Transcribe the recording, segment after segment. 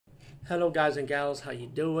Hello, guys and gals. How you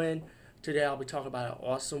doing? Today I'll be talking about an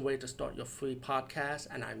awesome way to start your free podcast,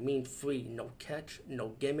 and I mean free. No catch, no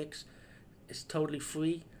gimmicks. It's totally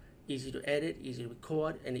free, easy to edit, easy to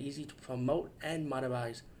record, and easy to promote and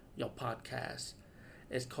monetize your podcast.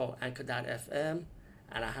 It's called Anchor.fm,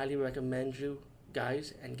 and I highly recommend you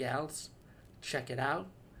guys and gals check it out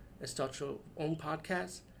and start your own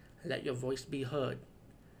podcast and let your voice be heard.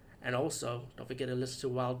 And also, don't forget to listen to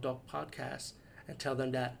Wild Dog Podcast and tell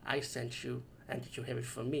them that I sent you and that you hear it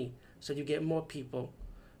from me. So you get more people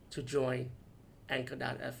to join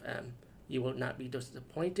Anchor.fm. You will not be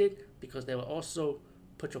disappointed because they will also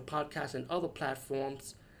put your podcast in other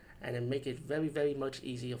platforms and then make it very, very much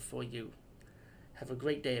easier for you. Have a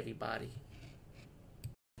great day, everybody.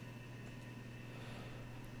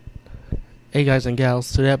 Hey guys and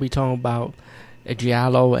gals, today I'll be talking about a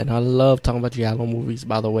giallo, and I love talking about giallo movies,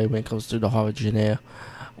 by the way, when it comes to the horror genre.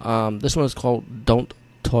 This one is called Don't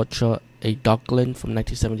Torture a Duckling from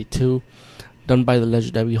 1972, done by the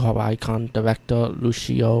legendary horror icon director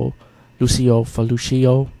Lucio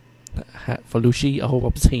Falucci. I hope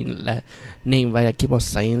I'm saying that name right. I keep on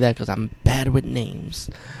saying that because I'm bad with names.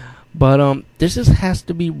 But this has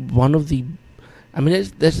to be one of the... I mean,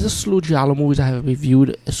 there's a slew of giallo movies I have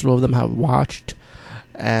reviewed, a slew of them I have watched,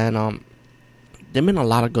 and there have been a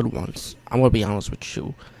lot of good ones. I'm going to be honest with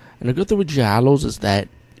you. And the good thing with giallos is that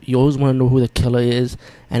you always want to know who the killer is,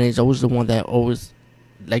 and it's always the one that always,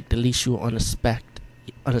 like, the least you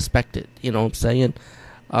unexpected, you know what I'm saying?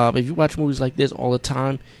 If you watch movies like this all the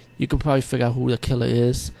time, you can probably figure out who the killer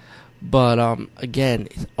is. But, again,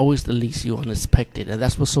 it's always the least you unexpected, and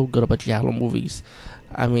that's what's so good about giallo movies.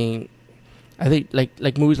 I mean, I think,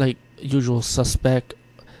 like movies like Usual Suspect,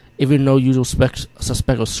 even though Usual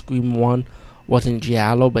Suspect or Scream 1 wasn't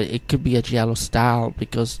giallo, but it could be a giallo style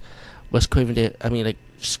because Scream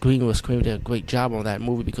was Craven did a great job on that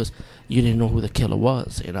movie because you didn't know who the killer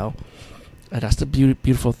was, you know. And that's the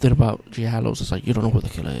beautiful thing about giallos, is like you don't know who the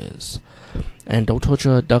killer is. And Don't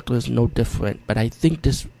Torture a Duckling is no different. But I think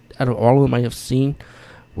this, out of all of them I have seen,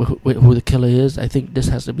 with who the killer is, I think this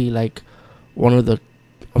has to be like one of the,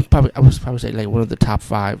 I would probably say like one of the top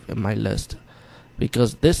 5 in my list.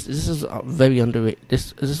 Because this is very underrated.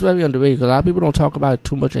 This is very underrated because a lot of people don't talk about it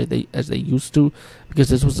too much as they used to, because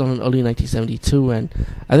this was done in early 1972, and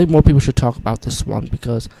I think more people should talk about this one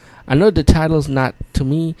because I know the title's not, to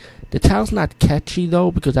me, the title's not catchy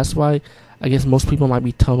though, because that's why I guess most people might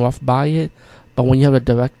be turned off by it. But when you have a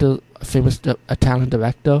director, a famous Italian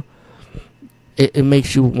director, it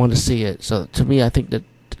makes you want to see it. So to me, I think that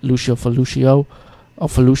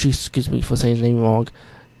Falucci, excuse me for saying his name wrong,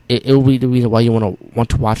 it will be the reason why you want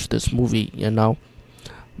to watch this movie, you know.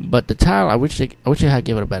 But the title, I wish they had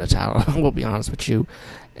given it a better title. I'm gonna be honest with you.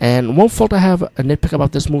 And one fault I have, a nitpick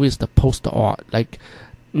about this movie, is the poster art. Like,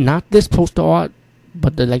 not this poster art,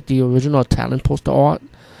 but the original Italian poster art.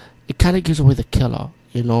 It kind of gives away the killer,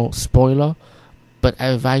 you know. Spoiler. But I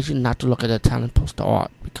advise you not to look at the Italian poster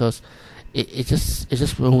art because it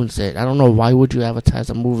just ruins it. I don't know, why would you advertise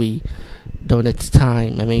a movie during its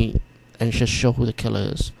time? I mean, and just show who the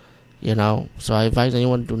killer is, you know. So I advise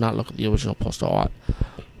anyone, do not look at the original poster art.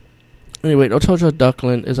 Anyway, Don't Torture a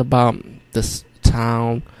Duckling is about this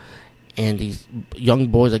town, and these young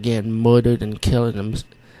boys are getting murdered and killed,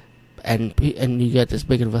 and you get this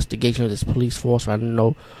big investigation of this police force trying to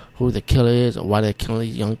know who the killer is or why they're killing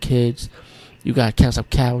these young kids. You got cast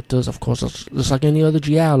of characters, of course, just like any other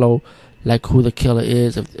giallo, like who the killer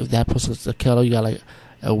is. If that person's the killer, you got like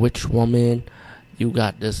a witch woman. You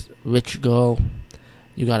got this rich girl,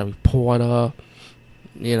 you got a reporter,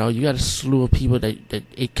 you know, you got a slew of people that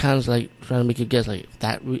it kind of like trying to make you guess like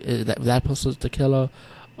that person's the killer,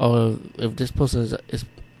 or if this person is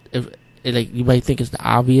like you might think it's the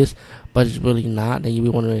obvious, but it's really not. Then you be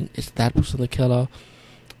wondering, is that person the killer?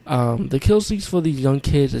 The kill scenes for these young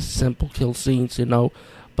kids is simple kill scenes, you know,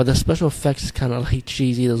 but the special effects is kind of like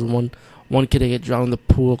cheesy. There's one kid that get drowned in the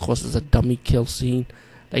pool. Of course, it's a dummy kill scene.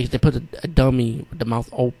 Like, they put a dummy with the mouth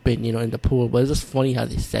open, you know, in the pool. But it's just funny how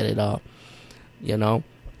they set it up, you know.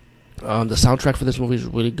 The soundtrack for this movie is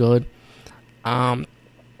really good.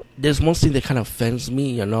 There's one thing that kind of offends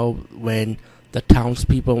me, you know, when the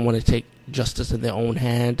townspeople want to take justice in their own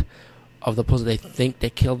hand of the person they think they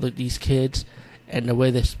killed these kids. And the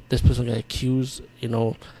way this person got accused, you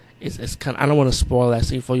know, it's kind of... I don't want to spoil that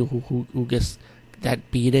scene for you who gets that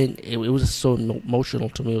beaten. It was just so emotional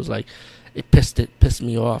to me. It was like... It pissed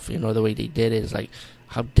me off, you know, the way they did it. It's like,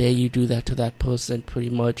 how dare you do that to that person, pretty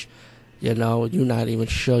much, you know, you're not even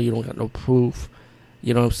sure, you don't got no proof,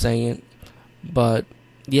 you know what I'm saying? But,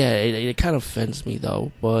 yeah, it kind of offends me,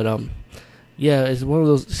 though, but, Yeah, it's one of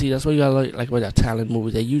those. See, that's what you gotta like with that talent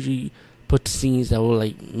movies. They usually put scenes that will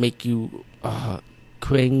like make you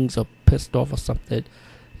cringe or pissed off or something.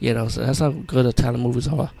 So that's how good the talent movies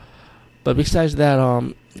are. But besides that,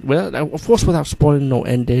 well, of course, without spoiling no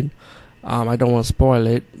ending, I don't want to spoil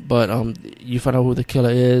it. But you find out who the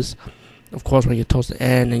killer is. Of course, when you get towards the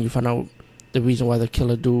end, and you find out the reason why the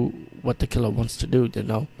killer do what the killer wants to do.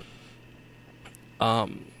 All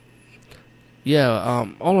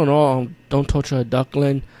in all, don't torture a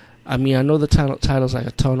duckling. I mean, I know the title's like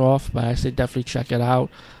a turn off, but I say definitely check it out.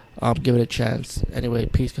 Give it a chance. Anyway,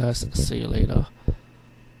 peace, guys. See you later.